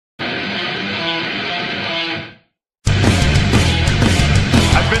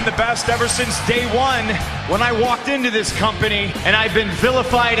best ever since day one when I walked into this company, and I've been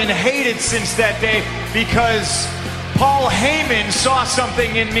vilified and hated since that day because Paul Heyman saw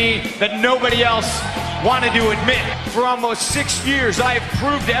something in me that nobody else wanted to admit. For almost 6 years, I have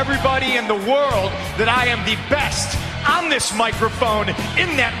proved to everybody in the world that I am the best on this microphone,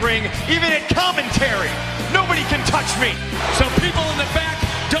 in that ring, even at commentary. Nobody can touch me. So people in the back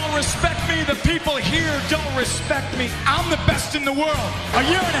don't respect me. The people here don't respect me. I'm the best in the world. A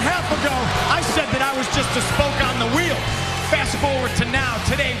year and a half ago, I said that I was just a spoke on the wheel. Fast forward to now,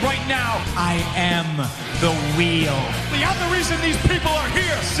 today, right now, I am the wheel. I'm the reason these people are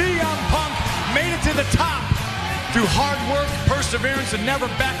here. CM Punk made it to the top through hard work, perseverance, and never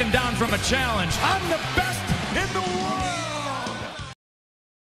backing down from a challenge. I'm the best in the world.